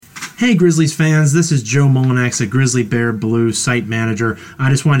Hey Grizzlies fans, this is Joe Mullinax, a Grizzly Bear Blues site manager.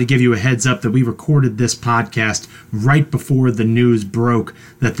 I just wanted to give you a heads up that we recorded this podcast right before the news broke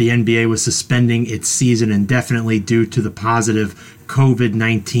that the NBA was suspending its season indefinitely due to the positive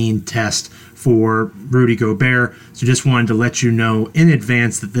COVID-19 test for Rudy Gobert. So just wanted to let you know in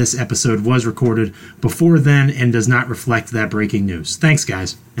advance that this episode was recorded before then and does not reflect that breaking news. Thanks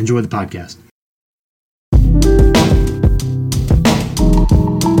guys. Enjoy the podcast.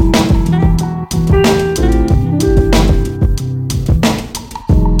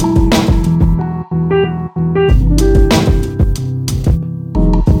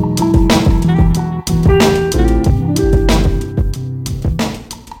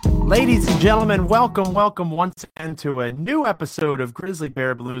 Ladies and gentlemen, welcome once again to a new episode of Grizzly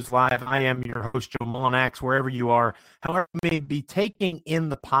Bear Blues Live. I am your host, Joe Mullinax, wherever you are, however you may be taking in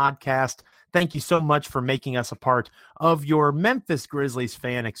the podcast. Thank you so much for making us a part of your Memphis Grizzlies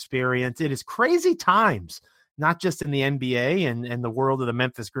fan experience. It is crazy times, not just in the NBA and the world of the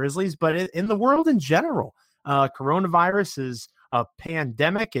Memphis Grizzlies, but in the world in general. Coronavirus is a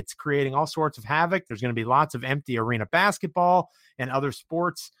pandemic. It's creating all sorts of havoc. There's going to be lots of empty arena basketball and other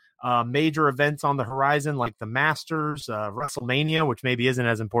sports. Major events on the horizon like the Masters, WrestleMania, which maybe isn't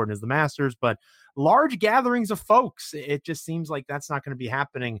as important as the Masters, but large gatherings of folks. It just seems like that's not going to be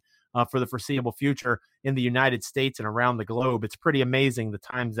happening for the foreseeable future in the United States and around the globe. It's pretty amazing the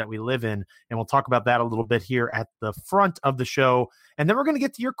times that we live in, and we'll talk about that a little bit here at the front of the show. And then we're going to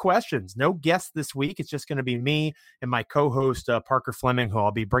get to your questions. No guests this week. It's just going to be me and my co-host, Parker Fleming, who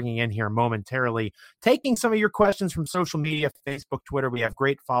I'll be bringing in here momentarily, taking some of your questions from social media, Facebook, Twitter. We have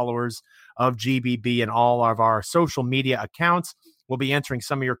great followers of GBB and all of our social media accounts. We'll be answering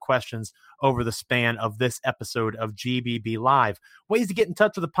some of your questions over the span of this episode of GBB Live. Ways to get in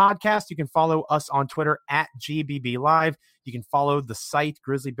touch with the podcast. You can follow us on Twitter at GBB Live. You can follow the site,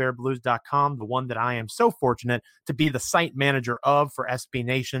 grizzlybearblues.com, the one that I am so fortunate to be the site manager of for SB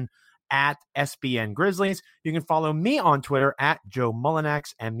Nation, at SBN Grizzlies. You can follow me on Twitter at Joe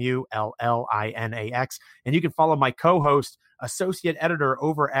Mullinax, Mullinax. And you can follow my co-host, associate editor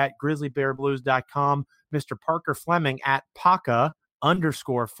over at grizzlybearblues.com, Mr. Parker Fleming at Paca_Flocka.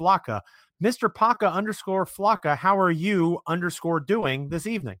 Mr. Paca_Flocka, how are you doing this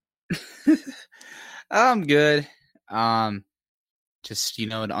evening? I'm good. Just,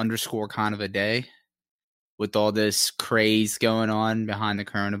 an underscore kind of a day with all this craze going on behind the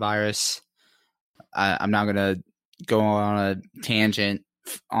coronavirus. I'm not going to go on a tangent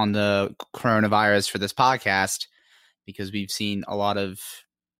on the coronavirus for this podcast because we've seen a lot of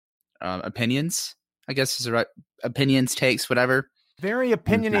opinions, I guess is the right opinions, takes, whatever. Very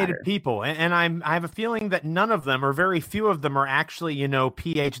opinionated people. And I have a feeling that none of them, or very few of them, are actually,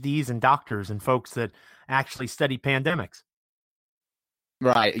 PhDs and doctors and folks that actually study pandemics.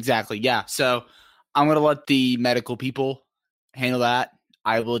 Right, exactly. Yeah. So I'm going to let the medical people handle that.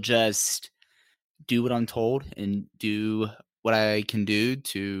 I will just do what I'm told and do what I can do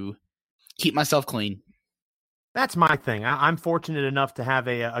to keep myself clean. That's my thing. I'm fortunate enough to have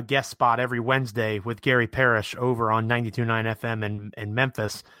a guest spot every Wednesday with Gary Parrish over on 92.9 FM in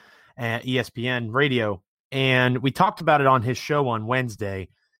Memphis at ESPN Radio. And we talked about it on his show on Wednesday.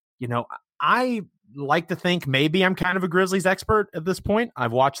 I like to think maybe I'm kind of a Grizzlies expert at this point.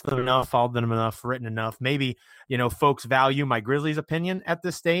 I've watched them enough, followed them enough, written enough. Maybe, folks value my Grizzlies opinion at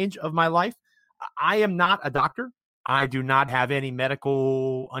this stage of my life. I am not a doctor. I do not have any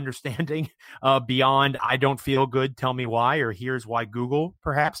medical understanding beyond I don't feel good, tell me why, or here's why Google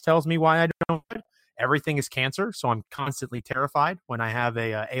perhaps tells me why I don't. Everything is cancer, so I'm constantly terrified when I have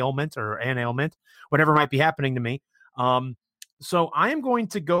an ailment, whatever might be happening to me. So I am going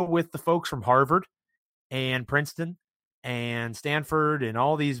to go with the folks from Harvard and Princeton and Stanford and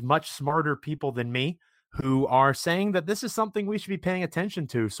all these much smarter people than me who are saying that this is something we should be paying attention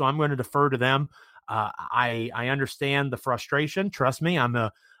to. So I'm going to defer to them. I understand the frustration. Trust me,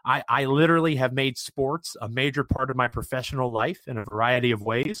 I literally have made sports a major part of my professional life in a variety of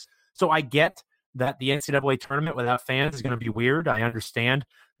ways. So I get that the NCAA tournament without fans is going to be weird. I understand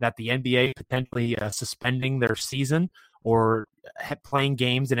that the NBA potentially suspending their season or playing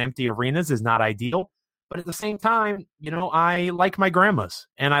games in empty arenas is not ideal. But at the same time, I like my grandmas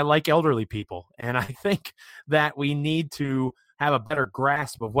and I like elderly people. And I think that we need to have a better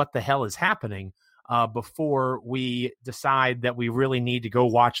grasp of what the hell is happening before we decide that we really need to go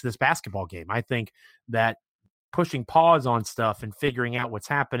watch this basketball game. I think that pushing pause on stuff and figuring out what's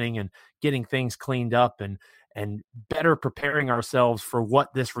happening and getting things cleaned up and better preparing ourselves for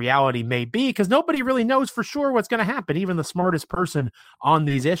what this reality may be, because nobody really knows for sure what's going to happen. Even the smartest person on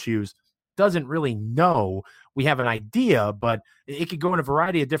these issues doesn't really know. We have an idea, but it could go in a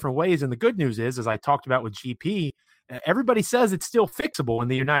variety of different ways. And the good news is, as I talked about with GP, everybody says it's still fixable in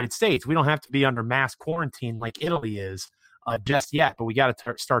the United States. We don't have to be under mass quarantine like Italy is just yet, but we got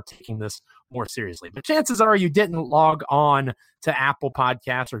to start taking this more seriously. But chances are you didn't log on to Apple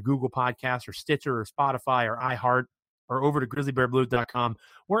Podcasts or Google Podcasts or Stitcher or Spotify or iHeart or over to grizzlybearblues.com.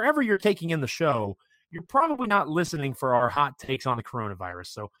 Wherever you're taking in the show, you're probably not listening for our hot takes on the coronavirus.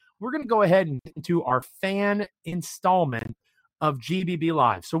 So we're going to go ahead and get into our fan installment of GBB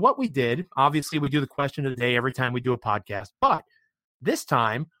Live. So what we did, obviously we do the question of the day every time we do a podcast, but this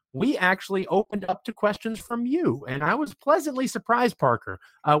time we actually opened up to questions from you. And I was pleasantly surprised, Parker.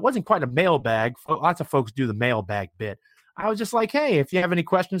 It wasn't quite a mailbag. Lots of folks do the mailbag bit. I was just like, hey, if you have any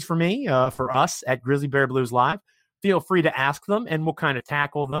questions for me, for us at Grizzly Bear Blues Live, feel free to ask them and we'll kind of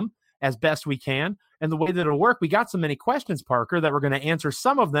tackle them as best we can. And the way that it'll work, we got so many questions, Parker, that we're going to answer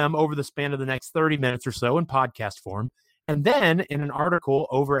some of them over the span of the next 30 minutes or so in podcast form. And then in an article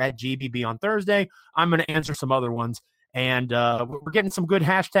over at GBB on Thursday, I'm going to answer some other ones. And we're getting some good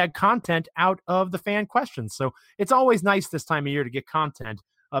hashtag content out of the fan questions. So it's always nice this time of year to get content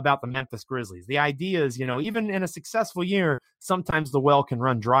about the Memphis Grizzlies. The idea is, even in a successful year, sometimes the well can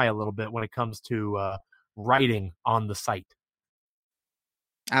run dry a little bit when it comes to writing on the site.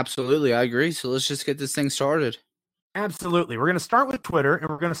 Absolutely, I agree. So let's just get this thing started. Absolutely. We're going to start with Twitter, and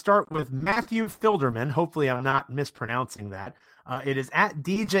we're going to start with Matthew Filderman. Hopefully I'm not mispronouncing that. It is at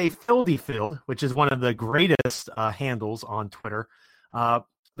DJ Fildyfield, which is one of the greatest handles on Twitter.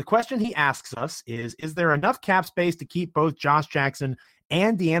 The question he asks us is there enough cap space to keep both Josh Jackson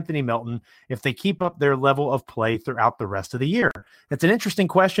and DeAnthony Melton if they keep up their level of play throughout the rest of the year? It's an interesting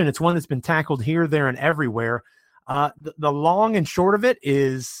question. It's one that's been tackled here, there, and everywhere. The long and short of it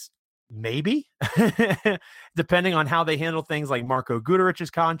is maybe, depending on how they handle things like Marko Guduric's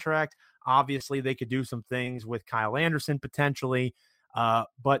contract. Obviously, they could do some things with Kyle Anderson potentially.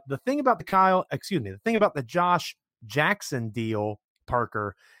 But the thing about the Josh Jackson deal,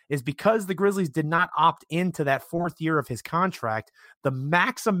 Parker, is because the Grizzlies did not opt into that fourth year of his contract, the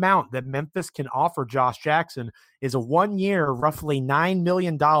max amount that Memphis can offer Josh Jackson is a 1 year, roughly $9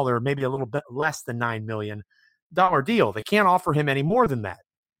 million, maybe a little bit less than $9 million deal. They can't offer him any more than that.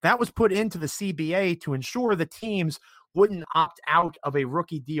 That was put into the CBA to ensure the teams wouldn't opt out of a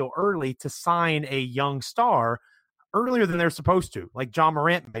rookie deal early to sign a young star earlier than they're supposed to. Like Ja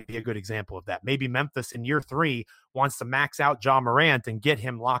Morant might be a good example of that. Maybe Memphis in year 3 wants to max out Ja Morant and get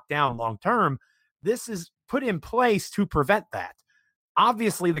him locked down long term. This is put in place to prevent that.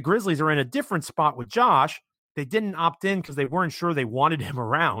 Obviously, the Grizzlies are in a different spot with Josh. They didn't opt in because they weren't sure they wanted him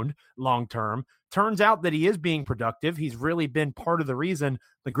around long term. Turns out that he is being productive. He's really been part of the reason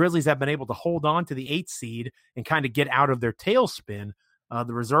the Grizzlies have been able to hold on to the 8th seed and kind of get out of their tailspin.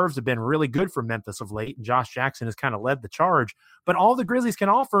 The reserves have been really good for Memphis of late, and Josh Jackson has kind of led the charge. But all the Grizzlies can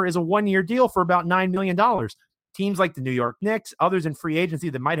offer is a 1 year deal for about $9 million. Teams like the New York Knicks, others in free agency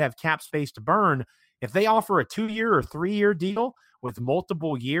that might have cap space to burn, if they offer a 2 year or 3 year deal with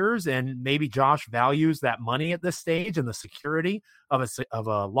multiple years, and maybe Josh values that money at this stage and the security of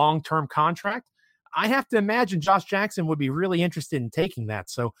a long-term contract, I have to imagine Josh Jackson would be really interested in taking that.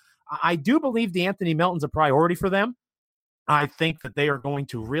 So I do believe DeAnthony Melton's a priority for them. I think that they are going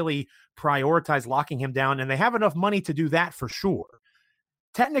to really prioritize locking him down, and they have enough money to do that for sure.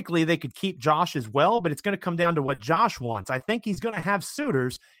 Technically, they could keep Josh as well, but it's going to come down to what Josh wants. I think he's going to have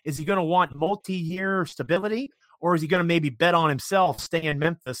suitors. Is he going to want multi-year stability, or is he going to maybe bet on himself, stay in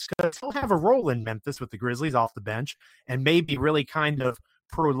Memphis? Because he'll have a role in Memphis with the Grizzlies off the bench and maybe really kind of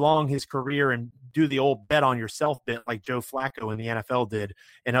prolong his career and do the old bet on yourself bit like Joe Flacco in the NFL did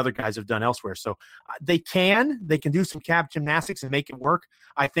and other guys have done elsewhere. So they can do some cap gymnastics and make it work.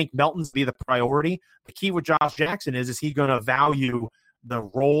 I think Melton's be the priority. The key with Josh Jackson is he going to value the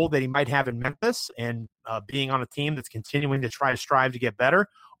role that he might have in Memphis and being on a team that's continuing to try to strive to get better?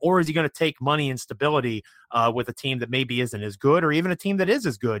 Or is he going to take money and stability with a team that maybe isn't as good, or even a team that is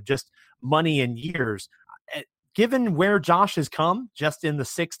as good, just money and years? Given where Josh has come just in the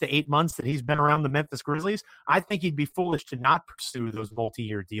 6 to 8 months that he's been around the Memphis Grizzlies, I think he'd be foolish to not pursue those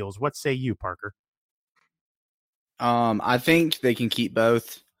multi-year deals. What say you, Parker? I think they can keep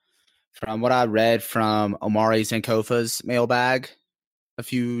both. From what I read from Omari Sankofa's mailbag a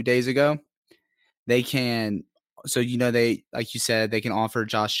few days ago, they can. So they, like you said, they can offer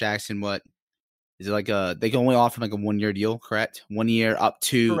Josh Jackson what is it like they can only offer like a 1 year deal, correct? 1 year up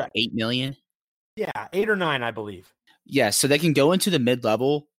to Correct. $8 million. Yeah, 8 or 9, I believe. Yeah, so they can go into the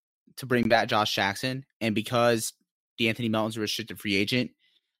mid-level to bring back Josh Jackson, and because DeAnthony Melton's a restricted free agent,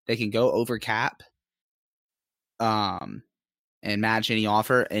 they can go over cap and match any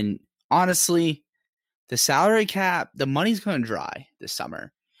offer. And honestly, the salary cap, the money's going to dry this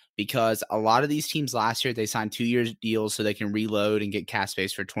summer because a lot of these teams last year, they signed 2-year deals so they can reload and get cap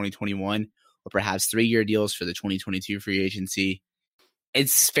space for 2021 or perhaps 3-year deals for the 2022 free agency.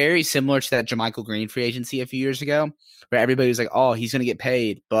 It's very similar to that JaMychal Green free agency a few years ago where everybody was like, oh, he's going to get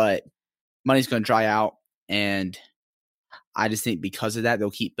paid, but money's going to dry out. And I just think because of that, they'll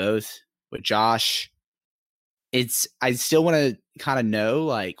keep both. With Josh, I still want to kind of know,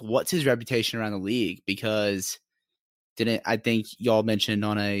 like, what's his reputation around the league? Because I think y'all mentioned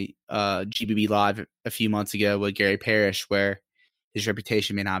on a GBB Live a few months ago with Gary Parrish where his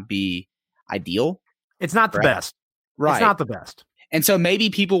reputation may not be ideal. It's not the best. Right. It's not the best. And so maybe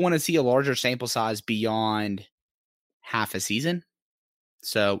people want to see a larger sample size beyond half a season.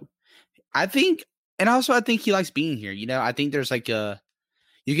 So I think he likes being here. You know, I think there's like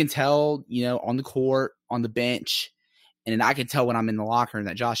you can tell, you know, on the court, on the bench, and I can tell when I'm in the locker room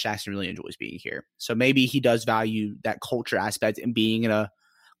that Josh Jackson really enjoys being here. So maybe he does value that culture aspect and being in a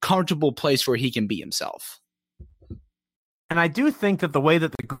comfortable place where he can be himself. And I do think that the way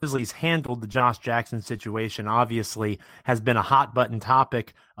that the Grizzlies handled the Josh Jackson situation obviously has been a hot button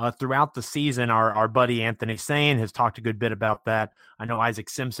topic throughout the season. Our buddy Anthony Sane has talked a good bit about that. I know Isaac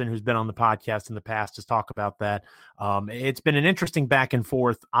Simpson, who's been on the podcast in the past, has talked about that. It's been an interesting back and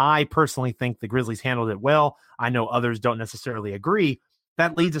forth. I personally think the Grizzlies handled it well. I know others don't necessarily agree.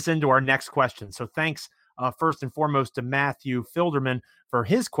 That leads us into our next question. So thanks first and foremost to Matthew Filderman for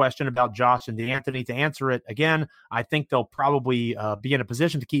his question about Josh and DeAnthony. To answer it again, I think they'll probably be in a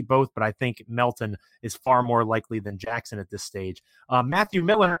position to keep both, but I think Melton is far more likely than Jackson at this stage. Matthew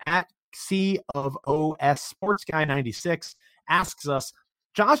Miller at C of OS Sports Guy 96 asks us,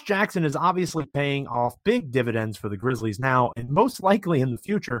 Josh Jackson is obviously paying off big dividends for the Grizzlies now and most likely in the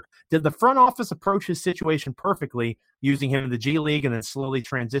future. Did the front office approach his situation perfectly, using him in the G League and then slowly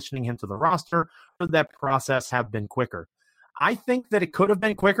transitioning him to the roster, or did that process have been quicker? I think that it could have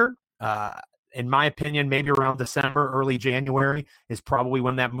been quicker. In my opinion, maybe around December, early January is probably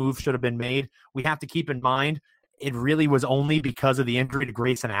when that move should have been made. We have to keep in mind it really was only because of the injury to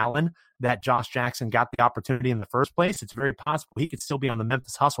Grayson Allen that Josh Jackson got the opportunity in the first place. It's very possible he could still be on the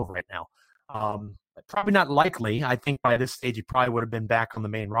Memphis Hustle right now. Probably not likely. I think by this stage he probably would have been back on the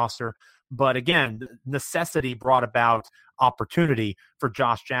main roster. But again, necessity brought about opportunity for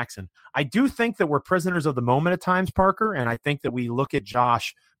Josh Jackson. I do think that we're prisoners of the moment at times, Parker, and I think that we look at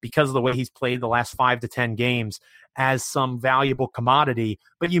Josh because of the way he's played the last 5 to 10 games as some valuable commodity.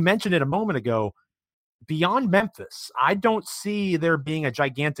 But you mentioned it a moment ago, beyond Memphis, I don't see there being a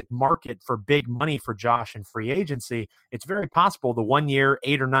gigantic market for big money for Josh in free agency. It's very possible the 1 year,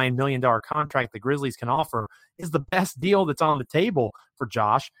 $8 or $9 million contract the Grizzlies can offer is the best deal that's on the table for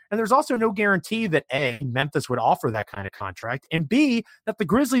Josh. And there's also no guarantee that A, Memphis would offer that kind of contract, and B, that the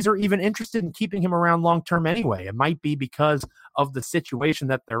Grizzlies are even interested in keeping him around long-term anyway. It might be because of the situation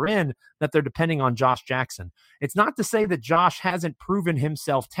that they're in that they're depending on Josh Jackson. It's not to say that Josh hasn't proven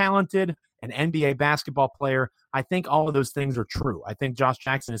himself talented, an NBA basketball player. I think all of those things are true. I think Josh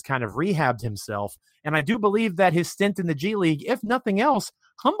Jackson has kind of rehabbed himself. And I do believe that his stint in the G League, if nothing else,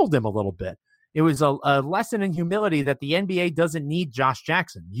 humbled him a little bit. It was a lesson in humility that the NBA doesn't need Josh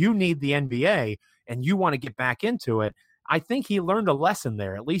Jackson. You need the NBA, and you want to get back into it. I think he learned a lesson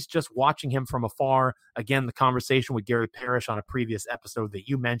there, at least just watching him from afar. Again, the conversation with Gary Parrish on a previous episode that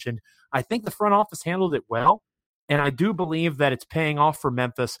you mentioned. I think the front office handled it well. And I do believe that it's paying off for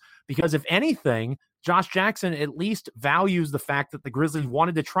Memphis because, if anything, Josh Jackson at least values the fact that the Grizzlies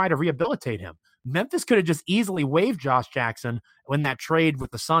wanted to try to rehabilitate him. Memphis could have just easily waived Josh Jackson when that trade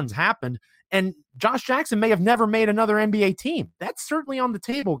with the Suns happened, and Josh Jackson may have never made another NBA team. That's certainly on the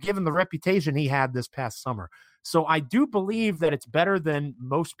table given the reputation he had this past summer. So I do believe that it's better than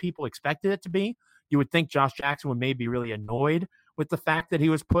most people expected it to be. You would think Josh Jackson would maybe be really annoyed with the fact that he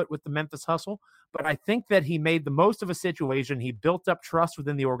was put with the Memphis Hustle. But I think that he made the most of a situation. He built up trust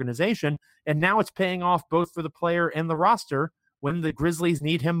within the organization, and now it's paying off both for the player and the roster when the Grizzlies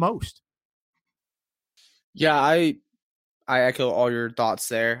need him most. Yeah, I echo all your thoughts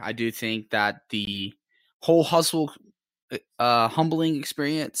there. I do think that the whole Hustle humbling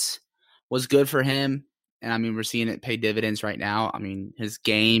experience was good for him. And I mean, we're seeing it pay dividends right now. I mean, his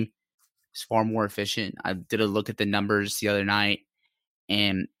game is far more efficient. I did a look at the numbers the other night,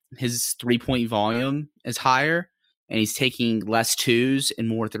 and his 3-point volume is higher, and he's taking less twos and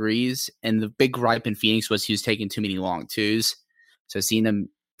more threes. And the big gripe in Phoenix was he was taking too many long twos. So seeing him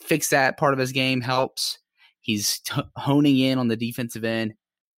fix that part of his game helps. He's honing in on the defensive end.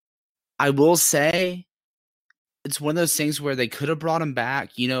 I will say it's one of those things where they could have brought him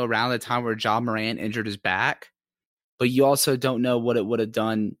back, you know, around the time where Ja Morant injured his back. But you also don't know what it would have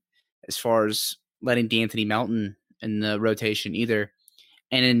done as far as letting D'Anthony Melton in the rotation either.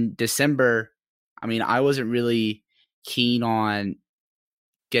 And in December, I mean, I wasn't really keen on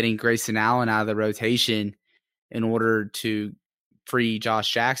getting Grayson Allen out of the rotation in order to free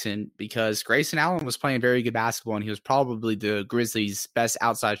Josh Jackson, because Grayson Allen was playing very good basketball, and he was probably the Grizzlies' best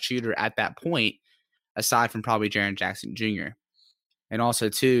outside shooter at that point, aside from probably Jaren Jackson Jr. And also,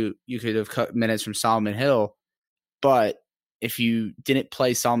 too, you could have cut minutes from Solomon Hill, but if you didn't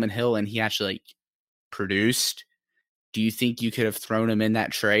play Solomon Hill and he actually produced, do you think you could have thrown him in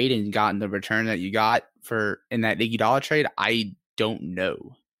that trade and gotten the return that you got for in that Iguodala trade? I don't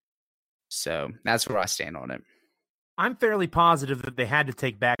know. So that's where I stand on it. I'm fairly positive that they had to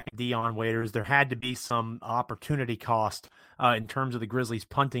take back Dion Waiters. There had to be some opportunity cost in terms of the Grizzlies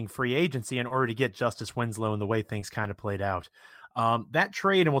punting free agency in order to get Justice Winslow and the way things kind of played out. That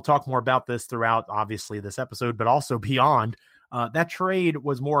trade, and we'll talk more about this throughout, obviously, this episode, but also beyond, that trade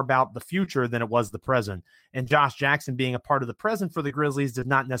was more about the future than it was the present. And Josh Jackson being a part of the present for the Grizzlies does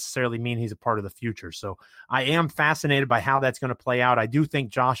not necessarily mean he's a part of the future. So I am fascinated by how that's going to play out. I do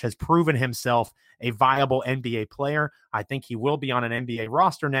think Josh has proven himself a viable NBA player. I think he will be on an NBA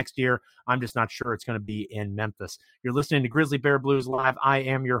roster next year. I'm just not sure it's going to be in Memphis. You're listening to Grizzly Bear Blues Live. I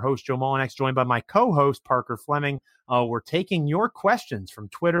am your host, Joe Mullinax, joined by my co-host, Parker Fleming. We're taking your questions from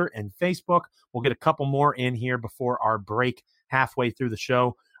Twitter and Facebook. We'll get a couple more in here before our break halfway through the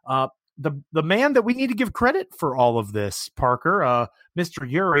show. The man that we need to give credit for all of this, Parker, Mr.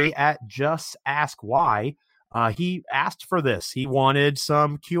 Yuri at Just Ask Why, he asked for this. He wanted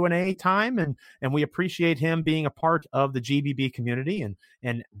some Q&A time, and we appreciate him being a part of the GBB community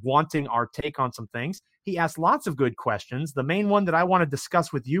and wanting our take on some things. He asked lots of good questions. The main one that I want to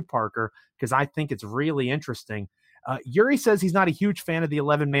discuss with you, Parker, because I think it's really interesting. Yuri says he's not a huge fan of the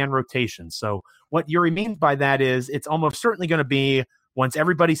 11-man rotation. So what Yuri means by that is it's almost certainly going to be, once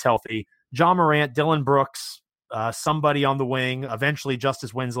everybody's healthy, Ja Morant, Dylan Brooks, somebody on the wing, eventually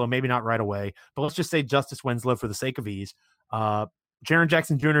Justice Winslow, maybe not right away, but let's just say Justice Winslow for the sake of ease. Jaren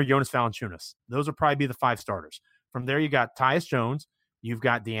Jackson Jr., Jonas Valanciunas. Those will probably be the 5 starters. From there, you got Tyus Jones, you've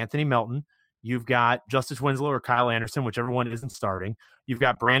got D'Anthony Melton, you've got Justice Winslow or Kyle Anderson, whichever one isn't starting. You've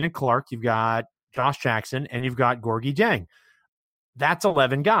got Brandon Clark, you've got Josh Jackson, and you've got Gorgui Dieng. That's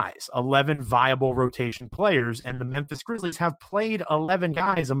 11 guys, 11 viable rotation players, and the Memphis Grizzlies have played 11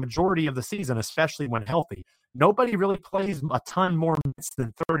 guys a majority of the season, especially when healthy. Nobody really plays a ton more minutes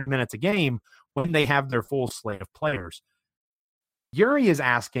than 30 minutes a game when they have their full slate of players. Yuri is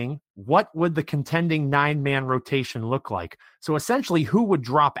asking, what would the contending 9-man rotation look like? So essentially, who would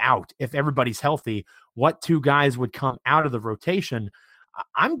drop out if everybody's healthy? What 2 guys would come out of the rotation?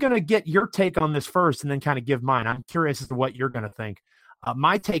 I'm going to get your take on this first and then kind of give mine. I'm curious as to what you're going to think.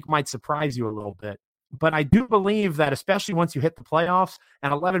 My take might surprise you a little bit, but I do believe that especially once you hit the playoffs,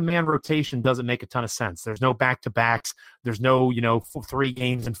 an 11-man rotation doesn't make a ton of sense. There's no back-to-backs. There's no, 3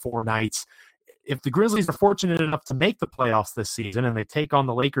 games in 4 nights. If the Grizzlies are fortunate enough to make the playoffs this season and they take on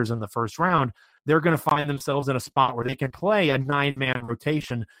the Lakers in the first round, they're going to find themselves in a spot where they can play a 9-man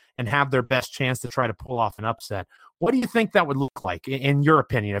rotation and have their best chance to try to pull off an upset. What do you think that would look like, in your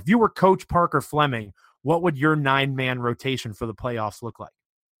opinion? If you were Coach Parker Fleming, what would your 9-man rotation for the playoffs look like?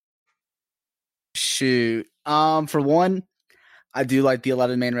 Shoot. For one, I do like the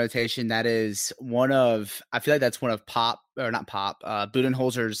 11-man rotation. That is I feel like that's one of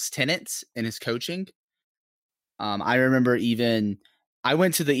Budenholzer's tenets in his coaching. I remember I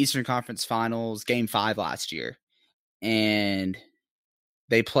went to the Eastern Conference Finals Game 5 last year, and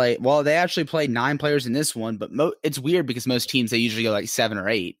they actually played 9 players in this one, but it's weird because most teams, they usually go like 7 or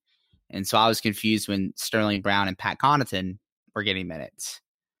 8. And so I was confused when Sterling Brown and Pat Connaughton were getting minutes.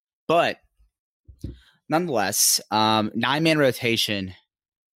 But nonetheless, 9-man rotation,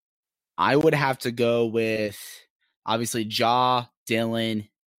 I would have to go with, obviously, Ja, Dylan.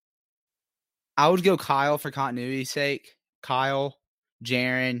 I would go Kyle for continuity's sake. Kyle,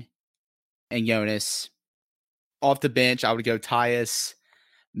 Jaren, and Jonas. Off the bench, I would go Tyus,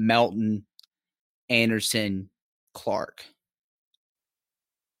 Melton, Anderson, Clark.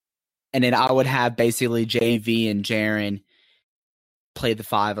 And then I would have basically JV and Jaren play the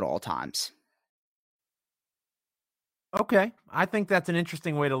 5 at all times. Okay. I think that's an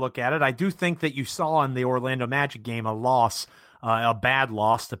interesting way to look at it. I do think that you saw in the Orlando Magic game a loss, a bad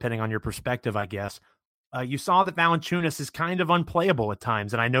loss, depending on your perspective, I guess. You saw that Valanciunas is kind of unplayable at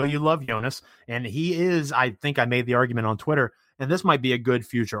times, and I know you love Jonas, and he is, I think I made the argument on Twitter, and this might be a good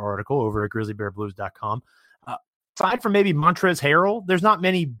future article over at grizzlybearblues.com. Aside from maybe Montrezl Harrell, there's not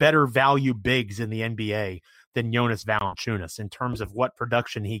many better value bigs in the NBA than Jonas Valanciunas in terms of what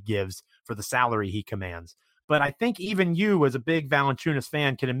production he gives for the salary he commands. But I think even you, as a big Valanciunas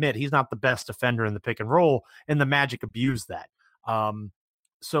fan, can admit he's not the best defender in the pick and roll, and the Magic abused that.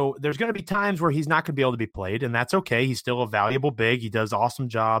 So there's going to be times where he's not going to be able to be played, and that's okay. He's still a valuable big. He does an awesome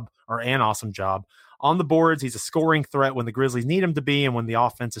job on the boards. He's a scoring threat when the Grizzlies need him to be and when the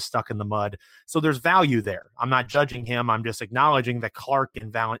offense is stuck in the mud. So there's value there. I'm not judging him. I'm just acknowledging that Clark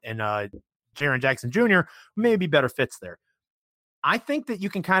and Jaren Jackson Jr. may be better fits there. I think that you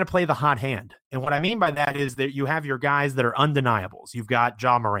can kind of play the hot hand. And what I mean by that is that you have your guys that are undeniables. You've got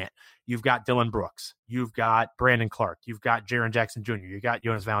Ja Morant. You've got Dylan Brooks. You've got Brandon Clark. You've got Jaren Jackson Jr. You got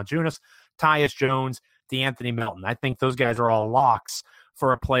Jonas Valanciunas, Tyus Jones, DeAnthony Melton. I think those guys are all locks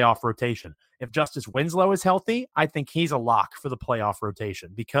for a playoff rotation. If Justice Winslow is healthy, I think he's a lock for the playoff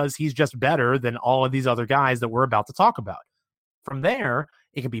rotation because he's just better than all of these other guys that we're about to talk about. From there,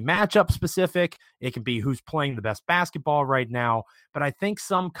 it can be matchup specific. It can be who's playing the best basketball right now. But I think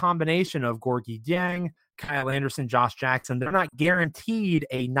some combination of Gorgui Dieng, Kyle Anderson, Josh Jackson, they're not guaranteed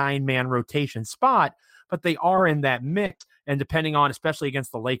a 9-man rotation spot, but they are in that mix. And depending on, especially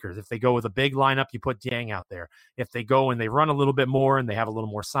against the Lakers, if they go with a big lineup, you put Dieng out there. If they go and they run a little bit more and they have a little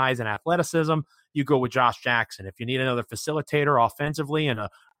more size and athleticism, you go with Josh Jackson. If you need another facilitator offensively and a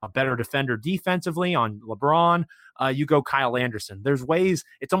better defender defensively on LeBron, you go Kyle Anderson. There's ways,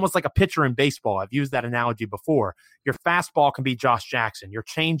 it's almost like a pitcher in baseball. I've used that analogy before. Your fastball can be Josh Jackson. Your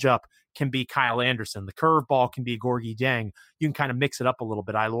changeup can be Kyle Anderson. The curveball can be Gorgui Dieng. You can kind of mix it up a little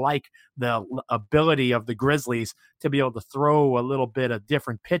bit. I like the ability of the Grizzlies to be able to throw a little bit of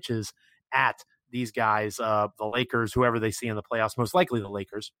different pitches at these guys, the Lakers, whoever they see in the playoffs, most likely the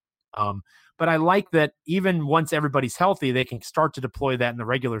Lakers. But I like that even once everybody's healthy, they can start to deploy that in the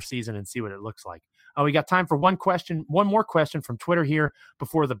regular season and see what it looks like. We got time for one more question from Twitter here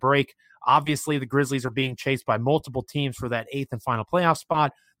before the break. Obviously, the Grizzlies are being chased by multiple teams for that 8th and final playoff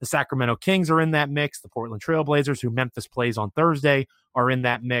spot. The Sacramento Kings are in that mix. The Portland Trailblazers, who Memphis plays on Thursday, are in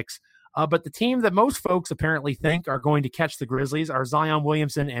that mix. But the team that most folks apparently think are going to catch the Grizzlies are Zion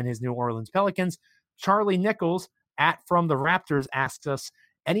Williamson and his New Orleans Pelicans. Charlie Nichols at From the Raptors asks us,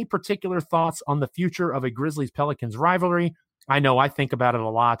 any particular thoughts on the future of a Grizzlies-Pelicans rivalry? I know I think about it a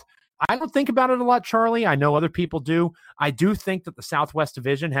lot. I don't think about it a lot, Charlie. I know other people do. I do think that the Southwest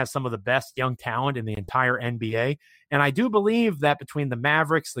Division has some of the best young talent in the entire NBA. And I do believe that between the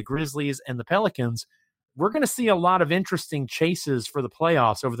Mavericks, the Grizzlies, and the Pelicans, we're going to see a lot of interesting chases for the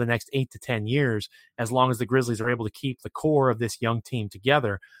playoffs over the next 8 to 10 years, as long as the Grizzlies are able to keep the core of this young team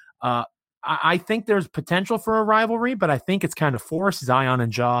together. I think there's potential for a rivalry, but I think it's kind of forced. Zion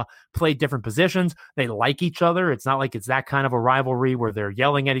and Ja play different positions. They like each other. It's not like it's that kind of a rivalry where they're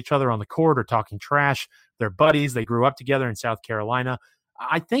yelling at each other on the court or talking trash. They're buddies. They grew up together in South Carolina.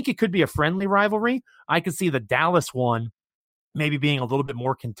 I think it could be a friendly rivalry. I could see the Dallas one maybe being a little bit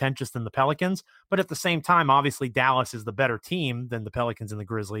more contentious than the Pelicans. But at the same time, obviously, Dallas is the better team than the Pelicans and the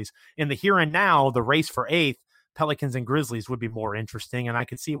Grizzlies. In the here and now, the race for 8th, Pelicans and Grizzlies would be more interesting, and I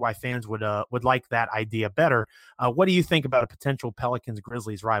could see why fans would like that idea better. What do you think about a potential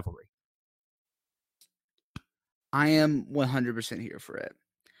Pelicans-Grizzlies rivalry? I am 100% here for it.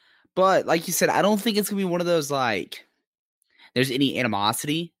 But like you said, I don't think it's going to be one of those, like, there's any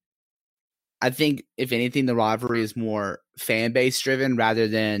animosity. I think, if anything, the rivalry is more fan-base driven rather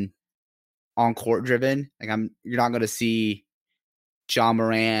than on-court driven. Like, you're not going to see Ja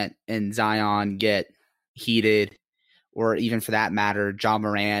Morant and Zion get heated, or even for that matter, Ja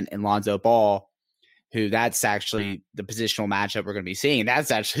Morant and Lonzo Ball, who that's actually the positional matchup we're going to be seeing.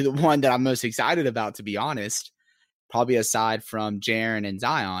 That's actually the one that I'm most excited about, to be honest, probably aside from Jaren and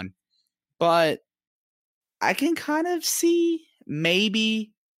Zion. But I can kind of see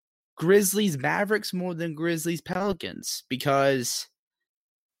maybe Grizzlies Mavericks more than Grizzlies Pelicans, because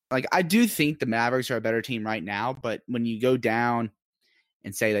like I do think the Mavericks are a better team right now, but when you go down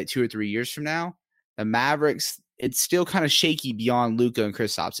and say like 2 or 3 years from now, the Mavericks, it's still kind of shaky beyond Luka and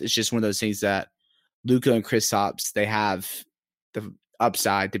Kristaps. It's just one of those things that Luka and Kristaps, they have the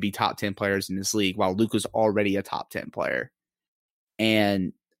upside to be top 10 players in this league, while Luka's already a top 10 player.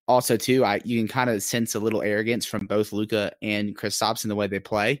 And also, too, you can kind of sense a little arrogance from both Luka and Kristaps in the way they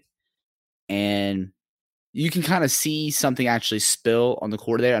play. And you can kind of see something actually spill on the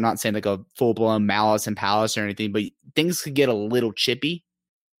court there. I'm not saying like a full-blown malice and palace or anything, but things could get a little chippy.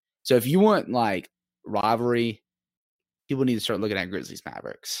 So if you want like rivalry, people need to start looking at Grizzlies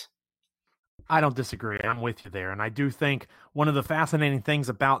Mavericks. I don't disagree. I'm with you there. And I do think one of the fascinating things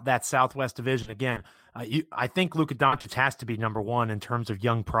about that Southwest Division, again, I think Luka Doncic has to be number one in terms of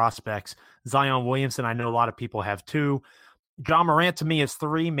young prospects. Zion Williamson, I know a lot of people have too. John Morant to me is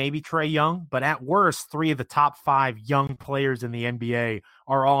 3, maybe Trae Young, but at worst, 3 of the top 5 young players in the NBA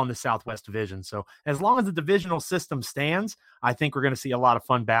are all in the Southwest Division. So as long as the divisional system stands, I think we're going to see a lot of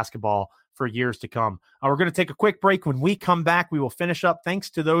fun basketball for years to come. We're going to take a quick break. When we come back, we will finish up. Thanks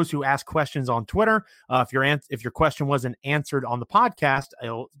to those who asked questions on Twitter. If your question wasn't answered on the podcast,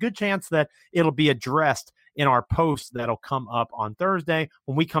 a good chance that it'll be addressed in our post that'll come up on Thursday.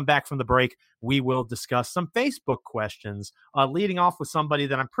 When we come back from the break, we will discuss some Facebook questions, leading off with somebody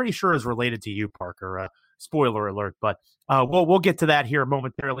that I'm pretty sure is related to you, Parker. Spoiler alert, but we'll get to that here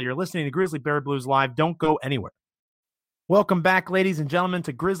momentarily. You're listening to Grizzly Bear Blues Live. Don't go anywhere. Welcome back, ladies and gentlemen,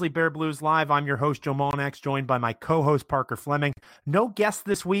 to Grizzly Bear Blues Live. I'm your host, Joe Molinax, joined by my co-host, Parker Fleming. No guests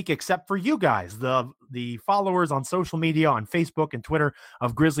this week except for you guys, the followers on social media, on Facebook and Twitter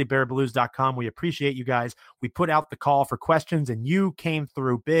of grizzlybearblues.com. We appreciate you guys. We put out the call for questions, and you came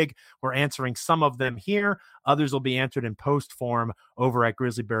through big. We're answering some of them here. Others will be answered in post form over at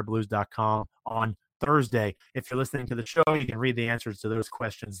grizzlybearblues.com on Thursday. If you're listening to the show, you can read the answers to those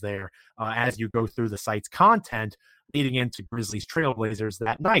questions there as you go through the site's content leading into Grizzlies Trailblazers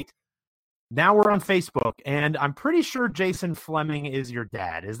that night. Now we're on Facebook, and I'm pretty sure Jason Fleming is your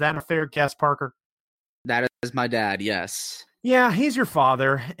dad. Is that a fair guess, Parker? That is my dad, yes. Yeah, he's your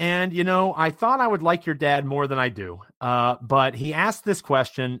father, and, I thought I would like your dad more than I do, but he asked this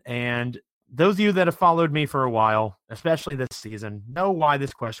question, and those of you that have followed me for a while, especially this season, know why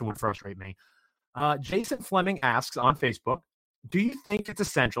this question would frustrate me. Jason Fleming asks on Facebook, do you think it's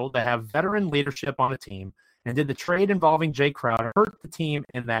essential to have veteran leadership on a team, and did the trade involving Jay Crowder hurt the team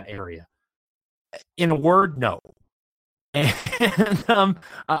in that area? In a word, no. And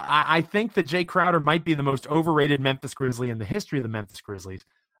I think that Jay Crowder might be the most overrated Memphis Grizzly in the history of the Memphis Grizzlies.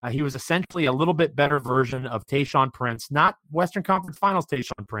 He was essentially a little bit better version of Tayshaun Prince, not Western Conference Finals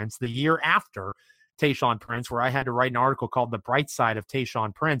Tayshaun Prince, the year after Tayshaun Prince, where I had to write an article called The Bright Side of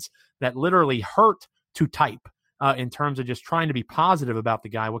Tayshaun Prince that literally hurt to type. In terms of just trying to be positive about the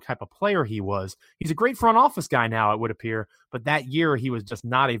guy, what type of player he was. He's a great front office guy now, it would appear, but that year he was just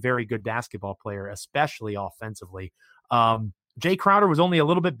not a very good basketball player, especially offensively. Jay Crowder was only a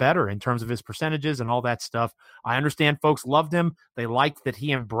little bit better in terms of his percentages and all that stuff. I understand folks loved him. They liked that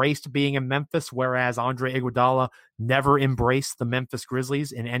he embraced being in Memphis, whereas Andre Iguodala never embraced the Memphis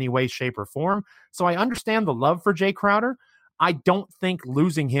Grizzlies in any way, shape, or form. So I understand the love for Jay Crowder. I don't think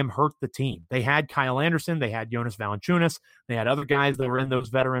losing him hurt the team. They had Kyle Anderson. They had Jonas Valanciunas. They had other guys that were in those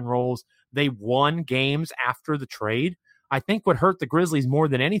veteran roles. They won games after the trade. I think what hurt the Grizzlies more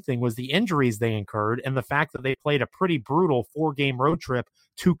than anything was the injuries they incurred and the fact that they played a pretty brutal 4-game road trip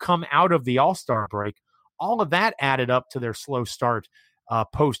to come out of the All-Star break. All of that added up to their slow start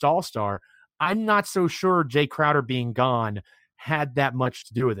post-All-Star. I'm not so sure Jay Crowder being gone had that much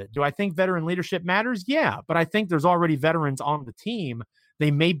to do with it. Do I think veteran leadership matters? Yeah, but I think there's already veterans on the team.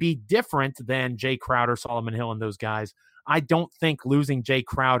 They may be different than Jay Crowder, Solomon Hill, and those guys. I don't think losing Jay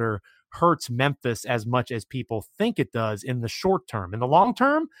Crowder hurts Memphis as much as people think it does in the short term. In the long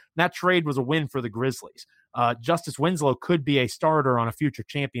term, that trade was a win for the Grizzlies. Justice Winslow could be a starter on a future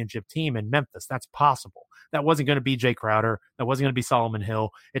championship team in Memphis. That's possible. That wasn't going to be Jay Crowder. That wasn't going to be Solomon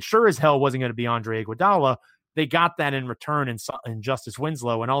Hill. It sure as hell wasn't going to be Andre Iguodala. They got that in return in Justice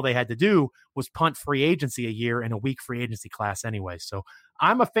Winslow, and all they had to do was punt free agency a year in a weak free agency class anyway. So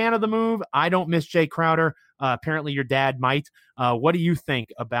I'm a fan of the move. I don't miss Jay Crowder. Apparently your dad might. What do you think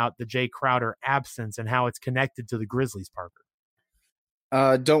about the Jay Crowder absence and how it's connected to the Grizzlies,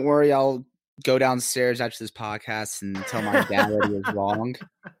 Parker? Don't worry, I'll go downstairs after this podcast and tell my dad that he was wrong.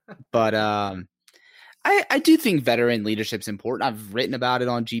 But I do think veteran leadership's important. I've written about it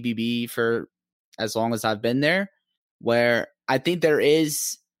on GBB for as long as I've been there, where I think there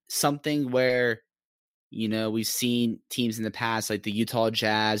is something where, we've seen teams in the past like the Utah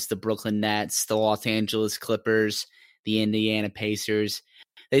Jazz, the Brooklyn Nets, the Los Angeles Clippers, the Indiana Pacers.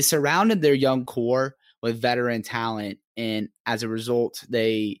 They surrounded their young core with veteran talent, and as a result,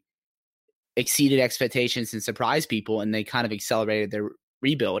 they exceeded expectations and surprised people, and they kind of accelerated their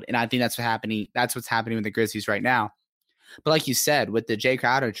rebuild. And I think that's what's happening with the Grizzlies right now. But like you said, with the Jay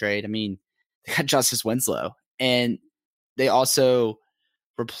Crowder trade, they got Justice Winslow, and they also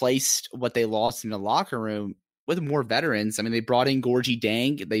replaced what they lost in the locker room with more veterans. They brought in Gorgie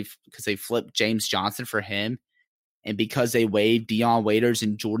Dang because they flipped James Johnson for him, and because they waived Dion Waiters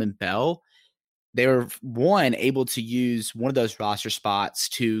and Jordan Bell, they were able to use one of those roster spots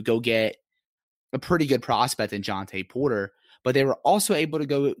to go get a pretty good prospect in Jonte Porter, but they were also able to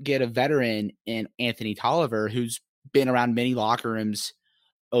go get a veteran in Anthony Tolliver, who's been around many locker rooms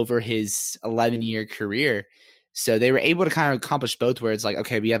over his 11-year career. So they were able to kind of accomplish both, where it's like,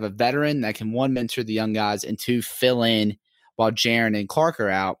 okay, we have a veteran that can, one, mentor the young guys, and two, fill in while Jaren and Clark are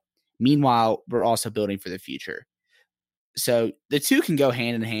out. Meanwhile, we're also building for the future. So the two can go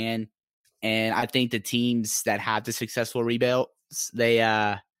hand in hand. And I think the teams that have the successful rebuilds, they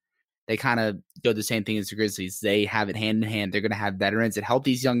kind of do the same thing as the Grizzlies. They have it hand in hand. They're going to have veterans that help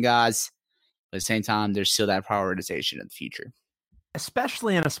these young guys. But at the same time, there's still that prioritization of the future.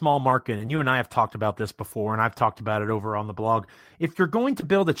 Especially in a small market, and you and I have talked about this before, and I've talked about it over on the blog. If you're going to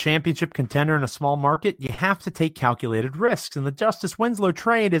build a championship contender in a small market, you have to take calculated risks, and the Justice Winslow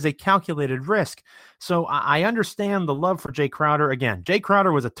trade is a calculated risk. So I understand the love for Jay Crowder. Again, Jay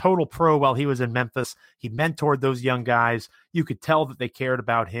Crowder was a total pro while he was in Memphis. He mentored those young guys. You could tell that they cared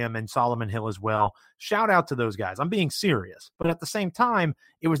about him and Solomon Hill as well. Shout out to those guys. I'm being serious. But at the same time,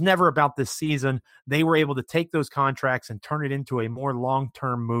 it was never about this season. They were able to take those contracts and turn it into a more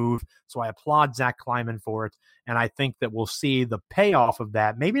long-term move. So I applaud Zach Kleiman for it. And I think that we'll see the payoff of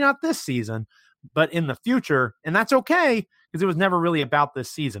that, maybe not this season, but in the future. And that's okay, because it was never really about this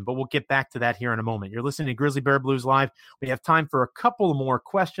season. But we'll get back to that here in a moment. You're listening to Grizzly Bear Blues Live. We have time for a couple more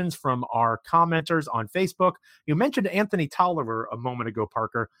questions from our commenters on Facebook. You mentioned Anthony Tolliver a moment ago,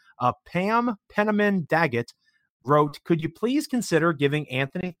 Parker. Pam Penniman Daggett wrote, could you please consider giving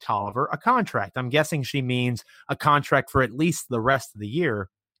Anthony Tolliver a contract? I'm guessing she means a contract for at least the rest of the year.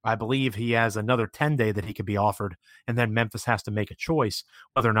 I believe he has another 10-day that he could be offered, and then Memphis has to make a choice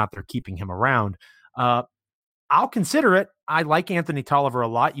whether or not they're keeping him around. I'll consider it. I like Anthony Tolliver a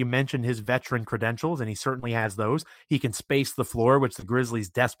lot. You mentioned his veteran credentials, and he certainly has those. He can space the floor, which the Grizzlies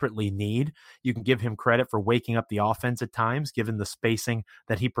desperately need. You can give him credit for waking up the offense at times, given the spacing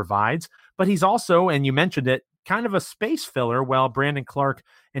that he provides. But he's also, and you mentioned it, kind of a space filler while Brandon Clark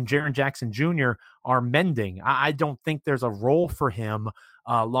and Jaren Jackson Jr. are mending. I don't think there's a role for him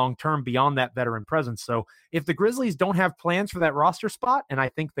long-term beyond that veteran presence. So if the Grizzlies don't have plans for that roster spot, and I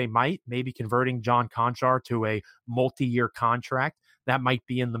think they might, maybe converting John Konchar to a multi-year contract, that might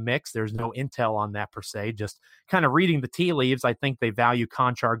be in the mix. There's no intel on that per se. Just kind of reading the tea leaves, I think they value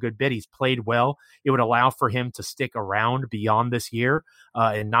Konchar a good bit. He's played well. It would allow for him to stick around beyond this year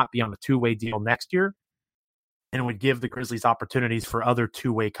and not be on a two-way deal next year. And it would give the Grizzlies opportunities for other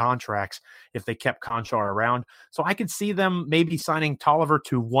two-way contracts if they kept Konchar around. So I could see them maybe signing Tolliver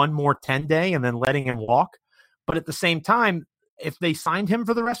to one more 10-day and then letting him walk. But at the same time, if they signed him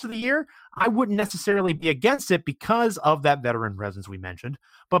for the rest of the year, I wouldn't necessarily be against it because of that veteran presence we mentioned.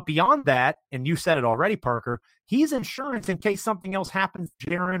 But beyond that, and you said it already, Parker, he's insurance in case something else happens to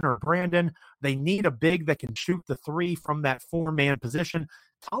Jaren or Brandon. They need a big that can shoot the three from that four-man position.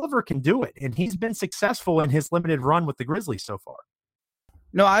 Tolliver can do it, and he's been successful in his limited run with the Grizzlies so far.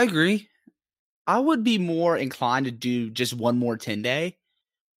 No, I agree. I would be more inclined to do just one more 10-day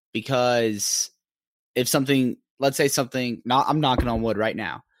because if something, let's say something, I'm knocking on wood right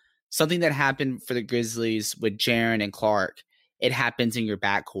now, something that happened for the Grizzlies with Jaren and Clark, it happens in your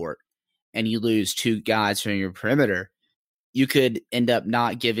backcourt and you lose two guys from your perimeter, you could end up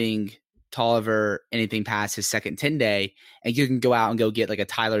not giving Tolliver anything past his second 10-day, and you can go out and go get like a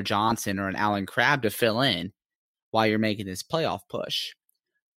Tyler Johnson or an Allen Crabbe to fill in while you're making this playoff push.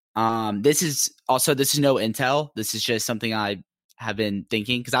 This is no intel. This is just something I have been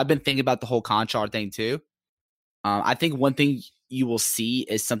thinking because I've been thinking about the whole Konchar thing too. I think one thing you will see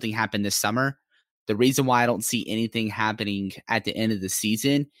is something happen this summer. The reason why I don't see anything happening at the end of the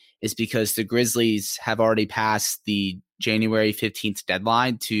season is because the Grizzlies have already passed the January 15th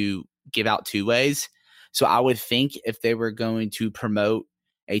deadline to give out two-ways. So I would think if they were going to promote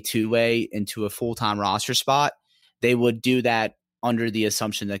a two-way into a full-time roster spot, they would do that under the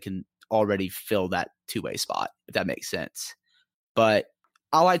assumption that can already fill that two-way spot, if that makes sense. But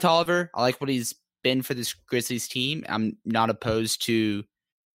I like Tolliver. I like what he's been for this Grizzlies team. I'm not opposed to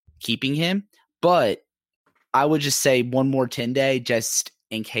keeping him, but I would just say one more 10-day just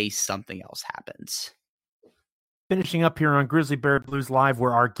in case something else happens. Finishing up here on Grizzly Bear Blues Live,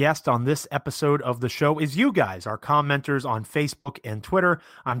 where our guest on this episode of the show is you guys, our commenters on Facebook and Twitter.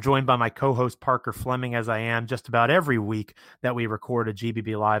 I'm joined by my co-host Parker Fleming, as I am just about every week that we record a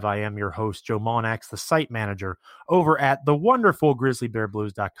GBB Live. I am your host, Joe Monax, the site manager over at the wonderful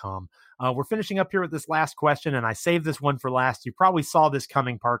grizzlybearblues.com. We're finishing up here with this last question, and I saved this one for last. You probably saw this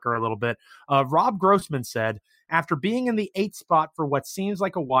coming, Parker, a little bit. Rob Grossman said, after being in the 8th spot for what seems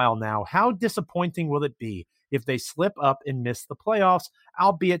like a while now, how disappointing will it be if they slip up and miss the playoffs,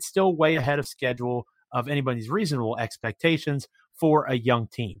 albeit still way ahead of schedule of anybody's reasonable expectations for a young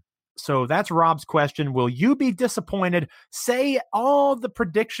team? So that's Rob's question. Will you be disappointed? Say all the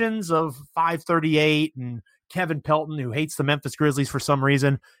predictions of 538 and Kevin Pelton, who hates the Memphis Grizzlies for some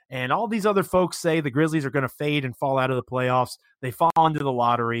reason, and all these other folks say the Grizzlies are going to fade and fall out of the playoffs. They fall into the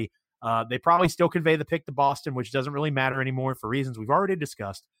lottery. They probably still convey the pick to Boston, which doesn't really matter anymore for reasons we've already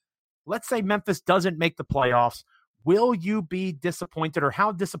discussed. Let's say Memphis doesn't make the playoffs. Will you be disappointed, or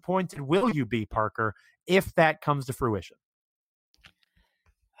how disappointed will you be, Parker, if that comes to fruition?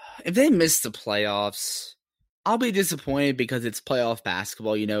 If they miss the playoffs, I'll be disappointed because it's playoff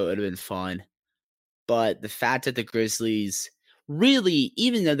basketball. It would have been fun. But the fact that the Grizzlies really,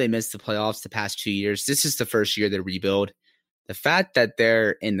 even though they missed the playoffs the past 2 years, this is the first year they rebuild. The fact that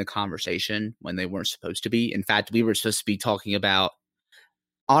they're in the conversation when they weren't supposed to be. In fact, we were supposed to be talking about,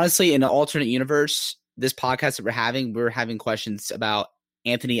 honestly, in an alternate universe, this podcast that we're having questions about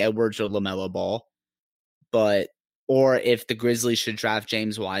Anthony Edwards or LaMelo Ball. Or if the Grizzlies should draft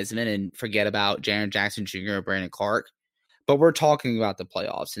James Wiseman and forget about Jaren Jackson Jr. or Brandon Clark. But we're talking about the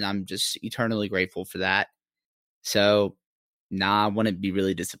playoffs, and I'm just eternally grateful for that. So, I wouldn't be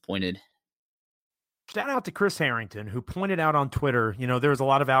really disappointed. Shout out to Chris Harrington, who pointed out on Twitter, there was a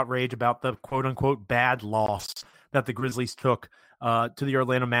lot of outrage about the quote-unquote bad loss that the Grizzlies took to the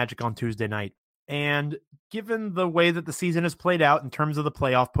Orlando Magic on Tuesday night. And given the way that the season has played out in terms of the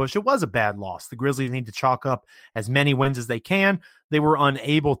playoff push, it was a bad loss. The Grizzlies need to chalk up as many wins as they can. They were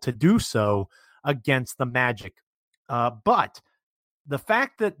unable to do so against the Magic. But the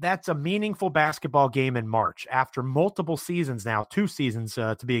fact that that's a meaningful basketball game in March, after multiple seasons now, 2 seasons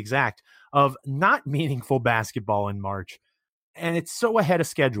to be exact, of not meaningful basketball in March, and it's so ahead of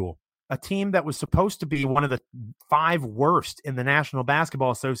schedule. A team that was supposed to be one of the 5 worst in the National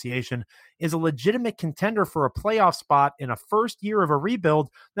Basketball Association is a legitimate contender for a playoff spot in a first year of a rebuild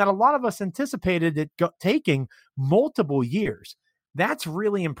that a lot of us anticipated it taking multiple years. That's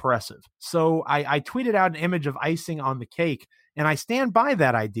really impressive. So I tweeted out an image of icing on the cake, and I stand by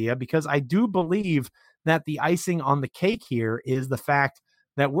that idea because I do believe that the icing on the cake here is the fact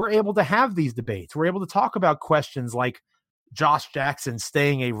that we're able to have these debates. We're able to talk about questions like Josh Jackson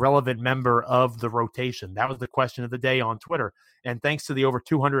staying a relevant member of the rotation. That was the question of the day on Twitter. And thanks to the over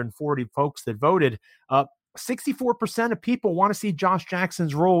 240 folks that voted, 64% of people want to see Josh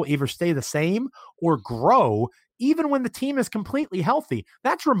Jackson's role either stay the same or grow, even when the team is completely healthy.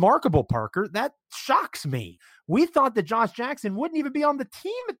 That's remarkable, Parker. That shocks me. We thought that Josh Jackson wouldn't even be on the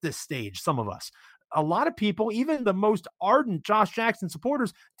team at this stage, some of us. A lot of people, even the most ardent Josh Jackson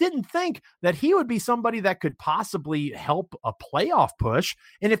supporters, didn't think that he would be somebody that could possibly help a playoff push.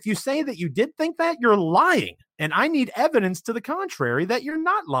 And if you say that you did think that, you're lying. And I need evidence to the contrary that you're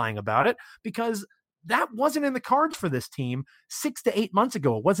not lying about it, because that wasn't in the cards for this team 6 to 8 months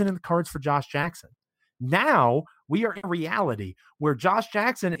ago. It wasn't in the cards for Josh Jackson. Now we are in reality where Josh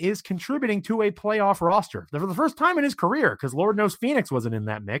Jackson is contributing to a playoff roster for the first time in his career, because Lord knows Phoenix wasn't in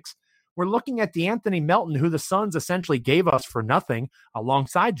that mix. We're looking at DeAnthony Melton, who the Suns essentially gave us for nothing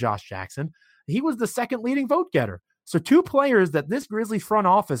alongside Josh Jackson. He was the second leading vote getter. So 2 players that this Grizzlies front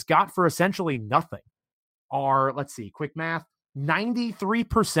office got for essentially nothing are, let's see, quick math,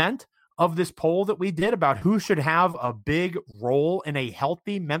 93% of this poll that we did about who should have a big role in a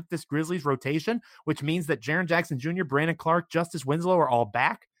healthy Memphis Grizzlies rotation, which means that Jaren Jackson Jr., Brandon Clark, Justice Winslow are all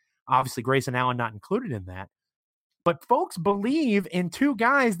back. Obviously, Grayson Allen not included in that. But folks believe in 2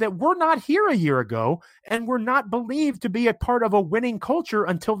 guys that were not here a year ago and were not believed to be a part of a winning culture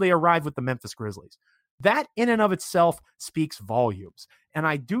until they arrived with the Memphis Grizzlies. That in and of itself speaks volumes. And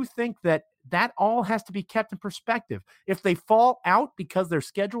I do think that all has to be kept in perspective. If they fall out because their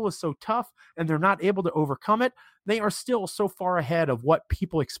schedule is so tough and they're not able to overcome it, they are still so far ahead of what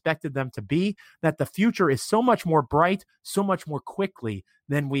people expected them to be that the future is so much more bright, so much more quickly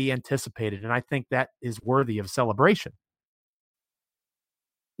than we anticipated. And I think that is worthy of celebration.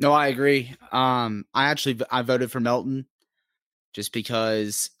 No, I agree. I voted for Melton just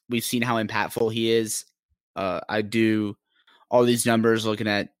because we've seen how impactful he is. I do all these numbers looking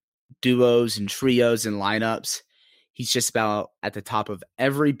at duos and trios and lineups. He's just about at the top of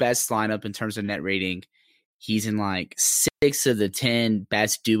every best lineup in terms of net rating. He's in like 6 of the 10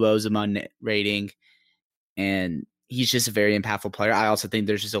 best duos among net rating. And he's just a very impactful player. I also think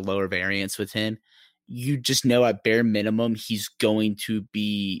there's just a lower variance with him. You just know at bare minimum he's going to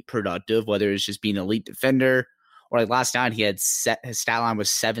be productive, whether it's just being an elite defender or like last night he had his stat line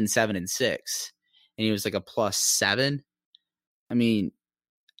was 7, 7, and 6. And he was like a +7. I mean,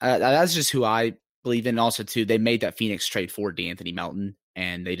 that's just who I believe in. Also, too, they made that Phoenix trade for DeAnthony Melton,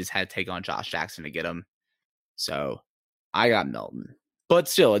 and they just had to take on Josh Jackson to get him. So I got Melton. But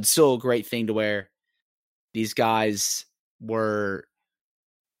still, it's still a great thing to where these guys were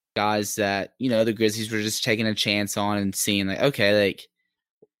guys that, the Grizzlies were just taking a chance on and seeing like, okay, like,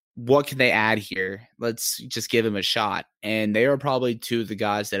 what can they add here? Let's just give him a shot. And they are probably 2 of the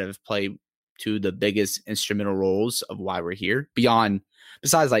guys that have played 2 of the biggest instrumental roles of why we're here, beyond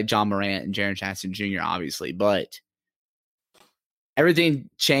besides like John Morant and Jaren Jackson Jr., obviously. But everything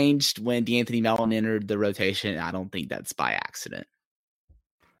changed when DeAnthony Melton entered the rotation. I don't think that's by accident.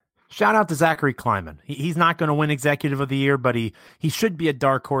 Shout out to Zachary Kleiman. He's not going to win Executive of the Year, but he should be a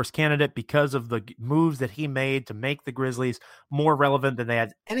dark horse candidate because of the moves that he made to make the Grizzlies more relevant than they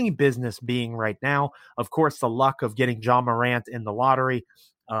had any business being right now. Of course, the luck of getting John Morant in the lottery,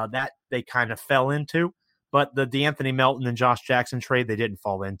 that they kind of fell into. But the DeAnthony Melton and Josh Jackson trade, they didn't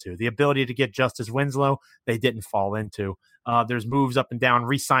fall into. The ability to get Justice Winslow, they didn't fall into. There's moves up and down,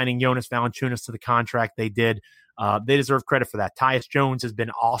 re-signing Jonas Valanciunas to the contract they did. They deserve credit for that. Tyus Jones has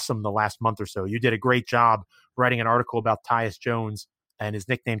been awesome the last month or so. You did a great job writing an article about Tyus Jones and his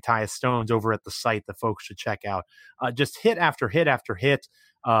nickname Tyus Stones over at the site that folks should check out. Just hit after hit after hit.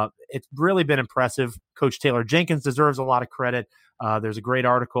 It's really been impressive. Coach Taylor Jenkins deserves a lot of credit. There's a great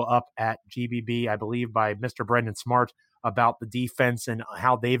article up at GBB, I believe, by Mr. Brendan Smart about the defense and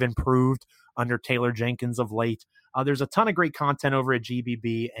how they've improved under Taylor Jenkins of late. There's a ton of great content over at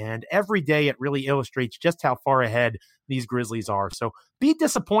GBB, and every day it really illustrates just how far ahead these Grizzlies are. So be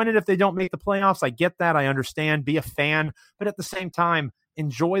disappointed if they don't make the playoffs. I get that. I understand. Be a fan. But at the same time,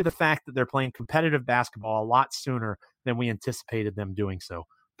 enjoy the fact that they're playing competitive basketball a lot sooner than we anticipated them doing so.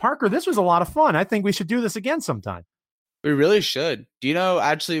 Parker, this was a lot of fun. I think we should do this again sometime. We really should. Do you know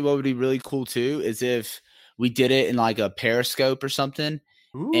actually what would be really cool too is if we did it in like a Periscope or something,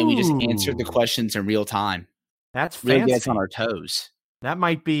 and we just answered the questions in real time. That's fancy. Really gets on our toes. That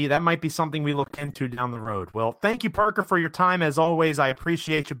might be something we look into down the road. Well, thank you, Parker, for your time. As always, I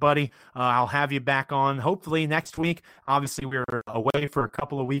appreciate you, buddy. I'll have you back on hopefully next week. Obviously, we're away for a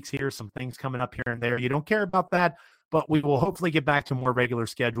couple of weeks here. Some things coming up here and there. You don't care about that, but we will hopefully get back to a more regular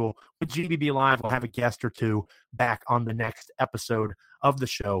schedule. With GBB Live, we'll have a guest or two back on the next episode of the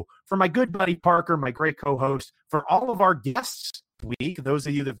show. For my good buddy Parker, my great co-host, for all of our guests week, those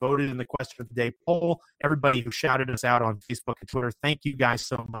of you that voted in the question of the day poll, everybody who shouted us out on Facebook and Twitter, thank you guys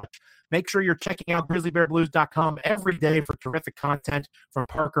so much. Make sure you're checking out grizzlybearblues.com every day for terrific content from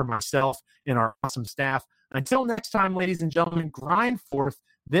Parker, myself, and our awesome staff. Until next time, ladies and gentlemen, grind forth.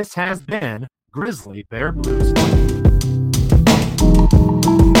 This has been Grizzly Bear Blues.